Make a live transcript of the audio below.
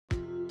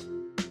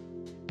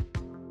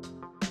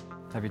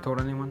Have you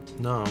told anyone?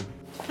 No.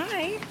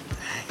 Hi.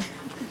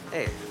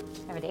 Hey.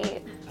 Have a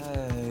date.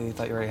 I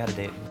thought you already had a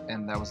date.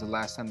 And that was the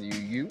last time that you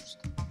used?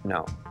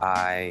 No,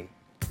 I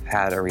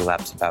had a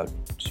relapse about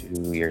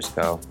 2 years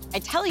ago. I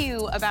tell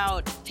you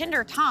about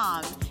Tinder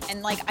Tom,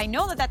 and like I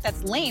know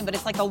that's lame, but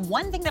it's like the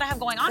one thing that I have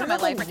going on in my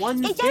life.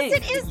 Yes,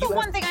 it is the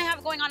one thing I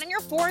have going on, and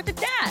you're bored to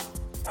death.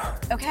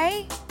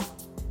 Okay?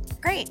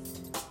 Great.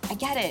 I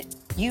get it.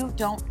 You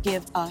don't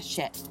give a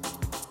shit.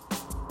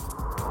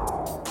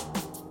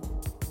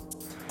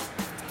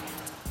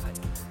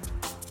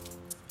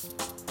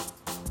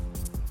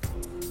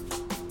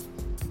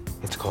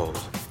 It's cold.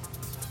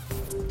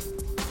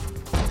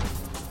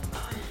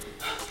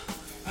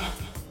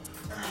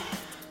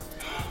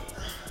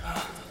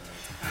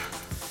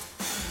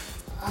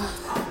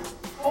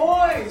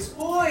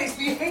 Boys,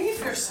 behave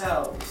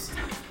yourselves.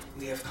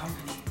 We have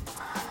company.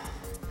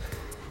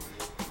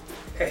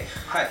 Hey,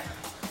 hi.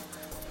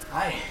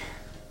 Hi.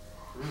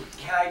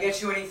 Can I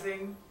get you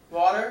anything?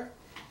 Water?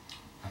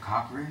 A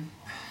cock ring?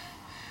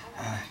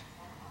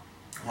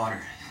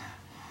 Water.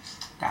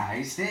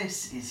 Guys,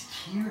 this is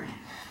Kieran.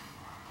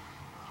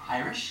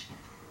 Irish?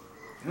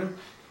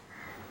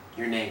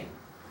 Your name.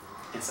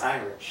 It's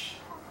Irish.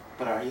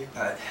 But are you?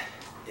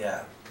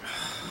 Yeah.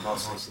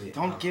 Mostly.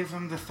 Don't give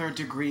him the third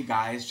degree,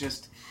 guys.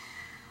 Just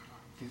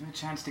give him a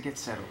chance to get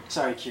settled.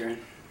 Sorry, Kieran.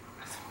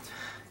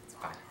 It's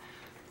fine.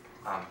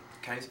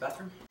 Can I use the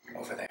bathroom?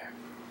 Over there.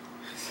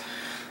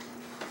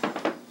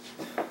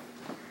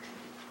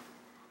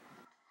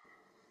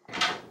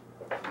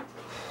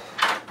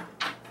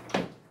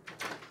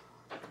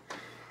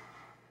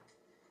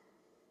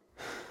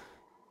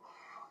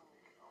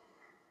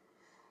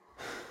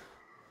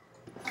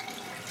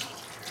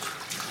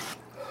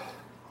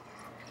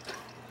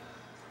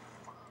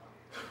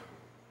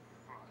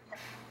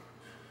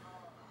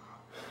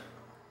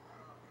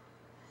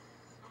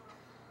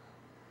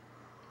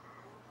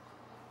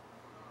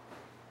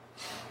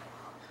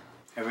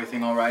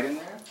 Everything all right in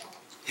there?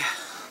 Yeah.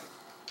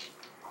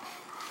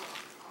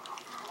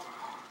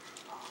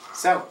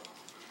 So,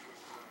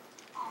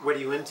 what are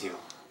you into?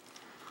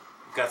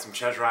 We've got some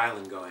Treasure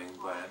Island going,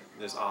 but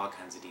there's all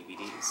kinds of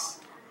DVDs.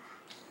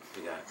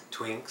 We got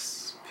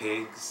Twinks,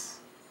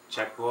 Pigs,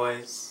 Czech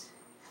Boys,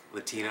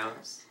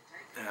 Latinos.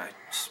 It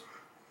just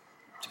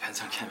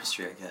depends on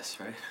chemistry, I guess,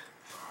 right?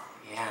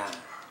 Yeah,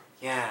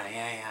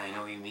 I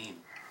know what you mean.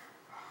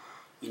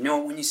 You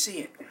know it when you see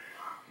it.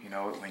 You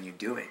know it when you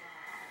do it.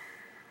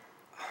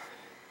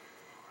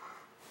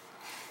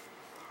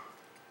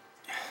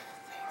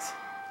 Thanks.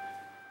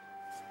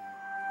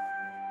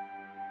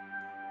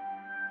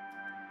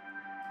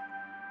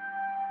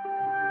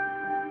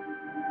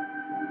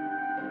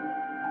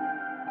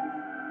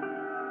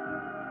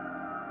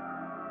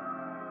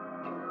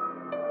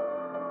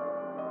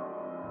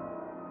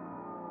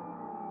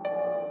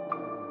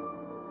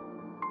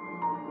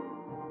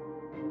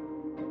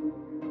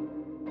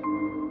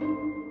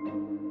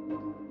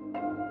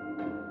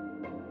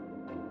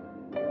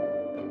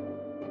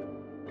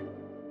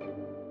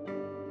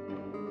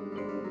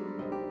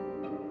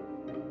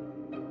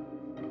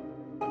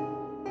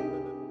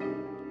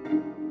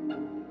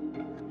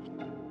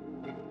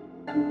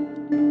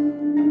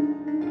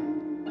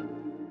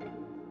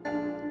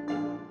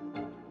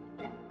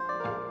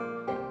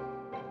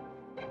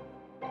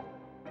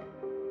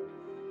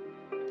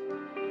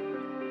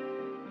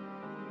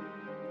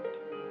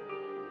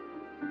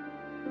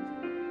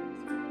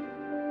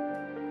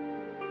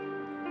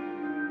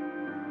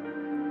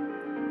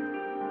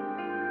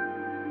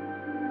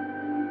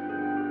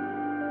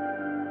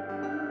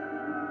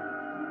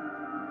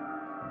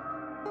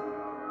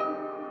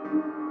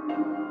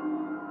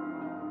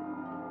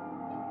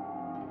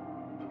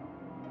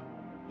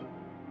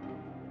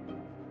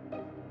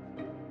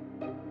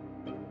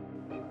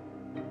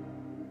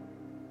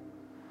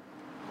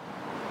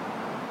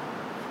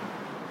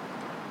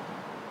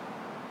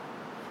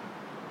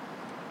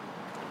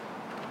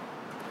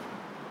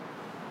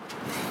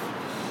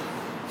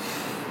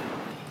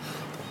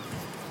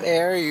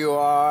 There you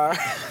are.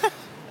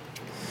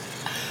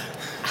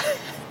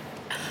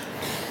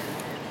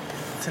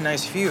 It's a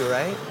nice view,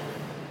 right?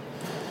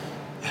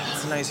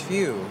 It's a nice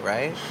view,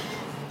 right?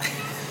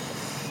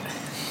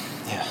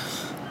 Yeah.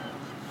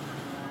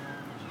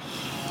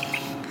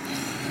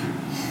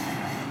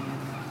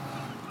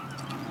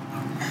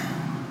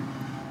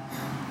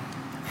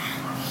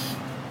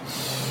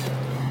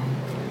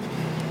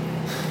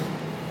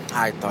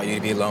 I thought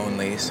you'd be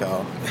lonely, so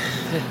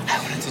I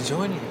wanted to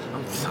join you.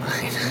 I'm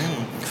fine.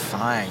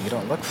 Fine. You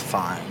don't look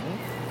fine.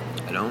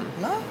 I don't?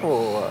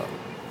 No.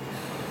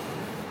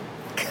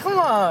 Come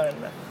on.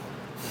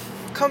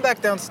 Come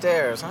back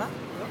downstairs, huh?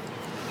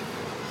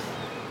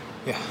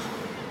 Yeah.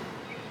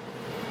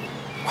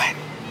 What?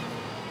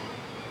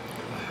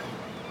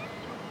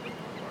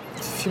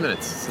 It's a few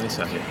minutes. It's nice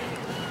out here.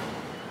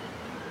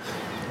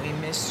 We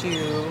miss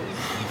you.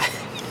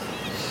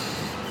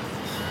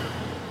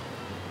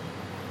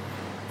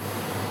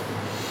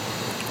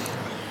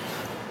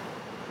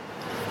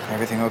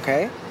 Everything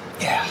okay?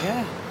 Yeah.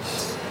 Yeah.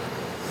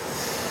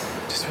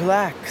 Just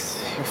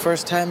relax. Your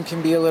first time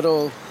can be a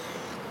little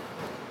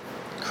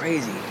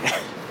crazy.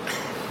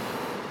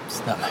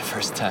 It's not my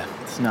first time.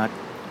 It's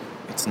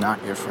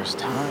not your first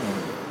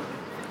time.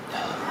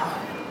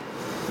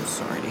 I'm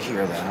sorry to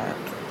hear that.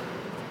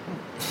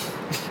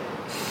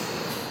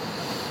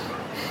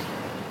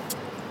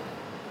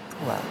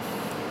 Well,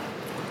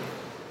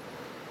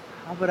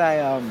 how about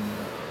I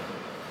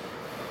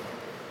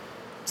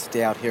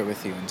stay out here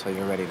with you until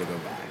you're ready to go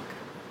back?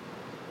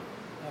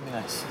 That'd be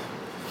nice.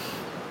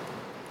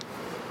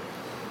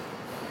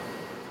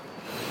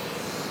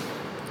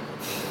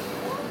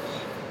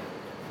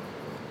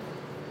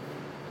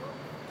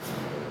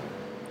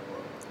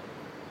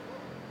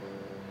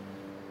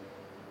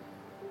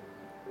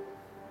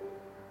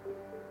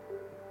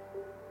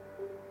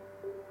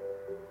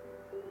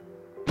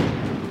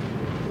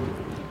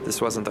 This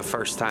wasn't the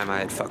first time I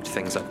had fucked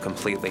things up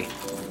completely.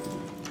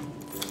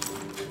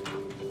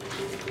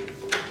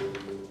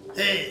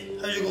 Hey,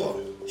 how's it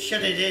going?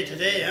 Shitty day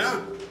today,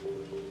 huh?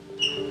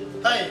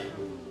 Hey.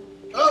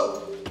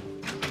 Oh.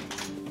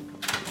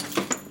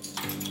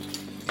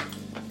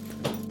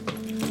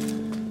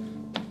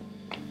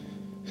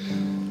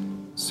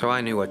 So I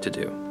knew what to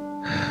do.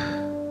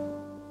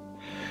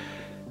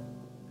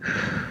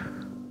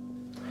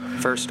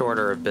 First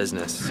order of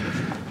business,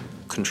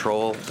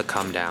 control the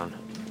come down.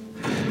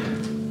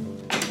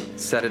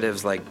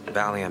 Sedatives like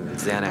Valium and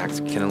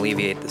Xanax can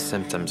alleviate the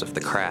symptoms of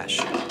the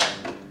crash.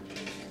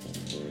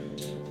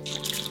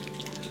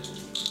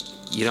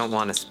 You don't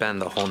want to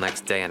spend the whole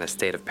next day in a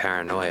state of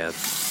paranoia,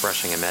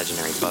 brushing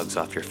imaginary bugs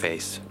off your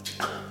face.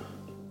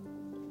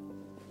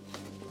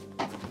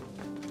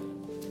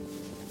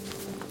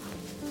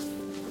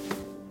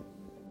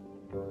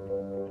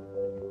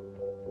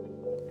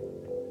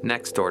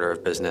 Next order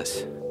of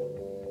business,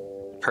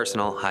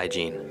 personal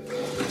hygiene.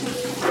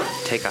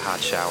 Take a hot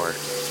shower.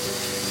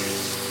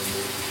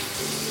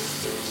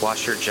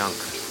 Wash your junk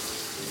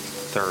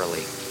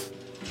thoroughly.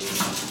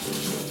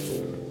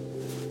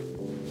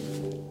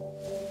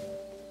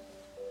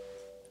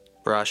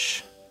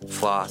 Brush,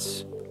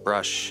 floss,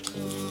 brush,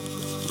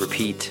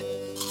 repeat.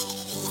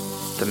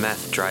 The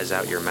meth dries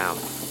out your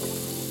mouth.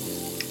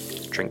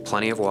 Drink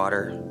plenty of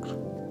water.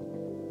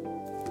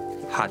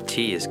 Hot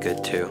tea is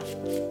good too.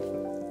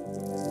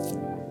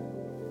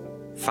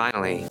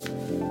 Finally,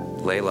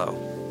 lay low.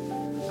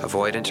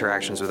 Avoid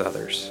interactions with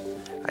others.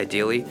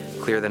 Ideally,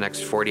 clear the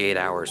next 48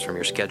 hours from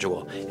your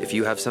schedule. If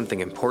you have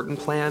something important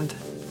planned,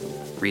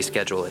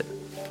 reschedule it.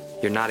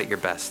 You're not at your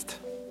best.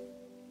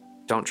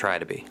 Don't try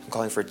to be. I'm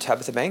calling for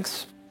Tabitha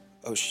Banks?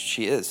 Oh,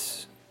 she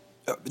is.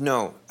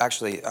 No,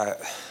 actually,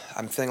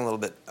 I'm feeling a little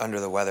bit under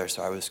the weather,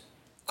 so I was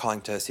calling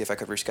to see if I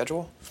could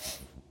reschedule.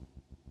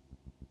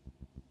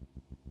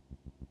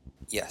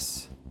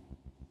 Yes.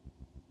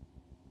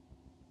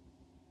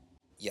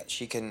 Yeah,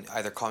 she can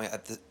either call me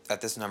at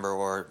this number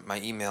or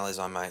my email is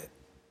on my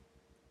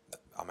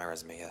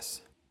resume,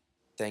 yes.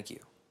 Thank you.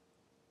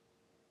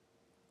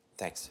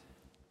 Thanks.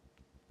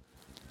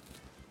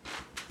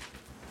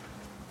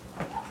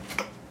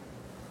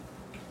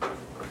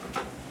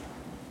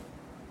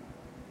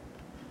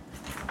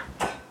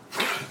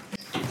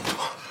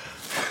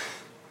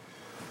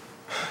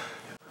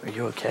 Are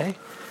you okay?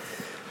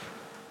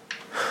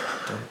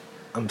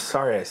 I'm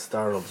sorry I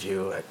startled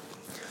you.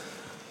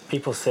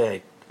 People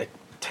say I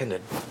tend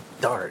to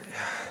dart.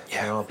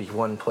 Yeah. You know, I'll be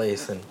one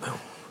place and boom.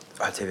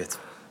 I'll tell you,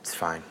 it's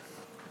fine.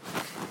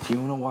 Do you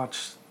want to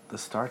watch the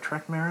Star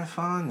Trek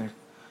marathon?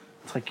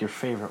 It's like your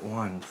favorite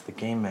one. It's the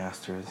Game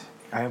Masters.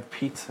 I have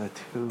pizza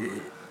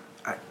too.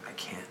 I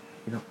can't.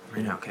 You don't.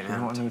 Right now, okay, You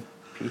don't want any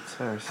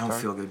pizza or Star I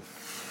don't feel good.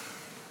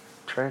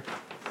 Trek?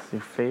 It's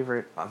your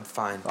favorite. I'm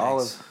fine, thanks.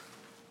 Olive.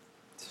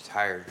 Just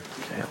tired.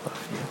 Okay, I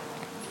love you.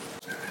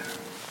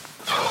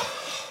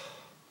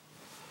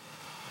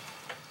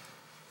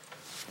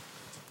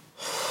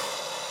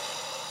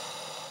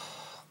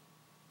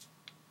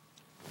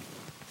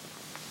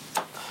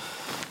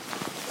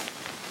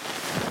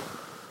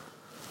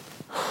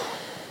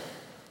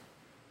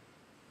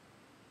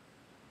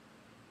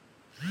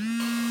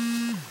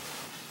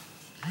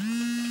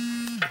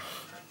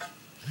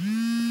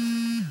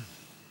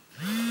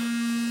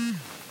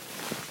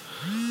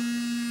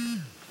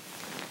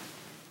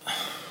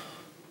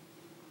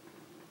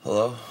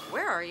 Hello?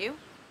 Where are you?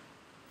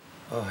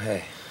 Oh,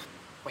 hey.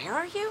 Where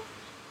are you?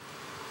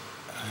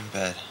 I'm in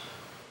bed.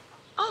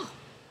 Oh,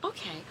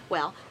 okay.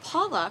 Well,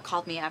 Paula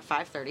called me at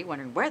 5:30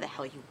 wondering where the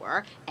hell you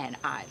were, and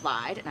I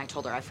lied, and I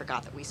told her I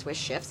forgot that we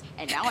switched shifts,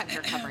 and now I'm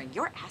here covering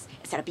your ass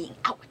instead of being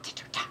out with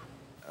Tinder Tom.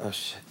 Oh,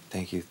 shit.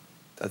 Thank you.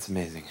 That's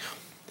amazing.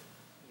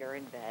 You're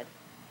in bed.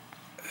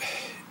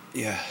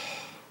 Yeah.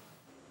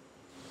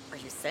 Are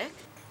you sick?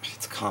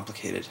 It's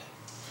complicated.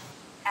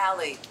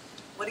 Allie,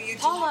 what are you doing?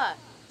 Paula!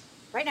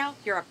 Right now,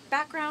 you're a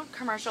background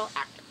commercial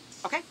actor,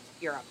 okay?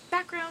 You're a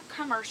background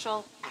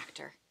commercial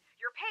actor.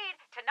 You're paid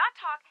to not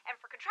talk, and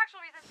for contractual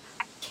reasons,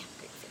 I can't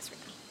look at your face right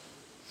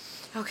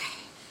now. Okay,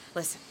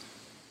 listen.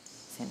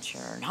 Since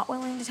you're not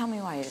willing to tell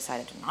me why you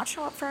decided to not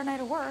show up for a night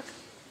of work,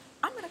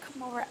 I'm gonna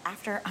come over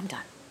after I'm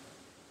done.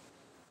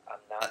 I'm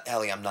not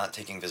Allie, I'm not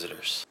taking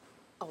visitors.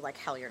 Oh, like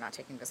hell you're not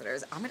taking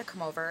visitors. I'm gonna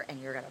come over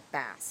and you're gonna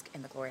bask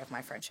in the glory of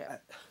my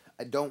friendship.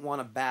 I don't want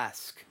to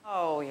bask.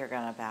 Oh, you're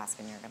gonna bask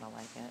and you're gonna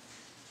like it.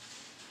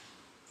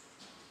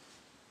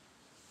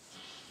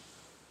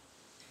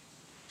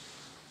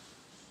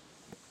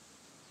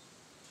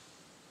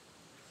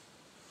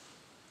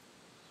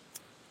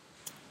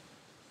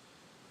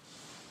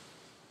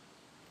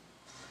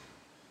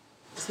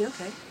 Is he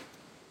okay?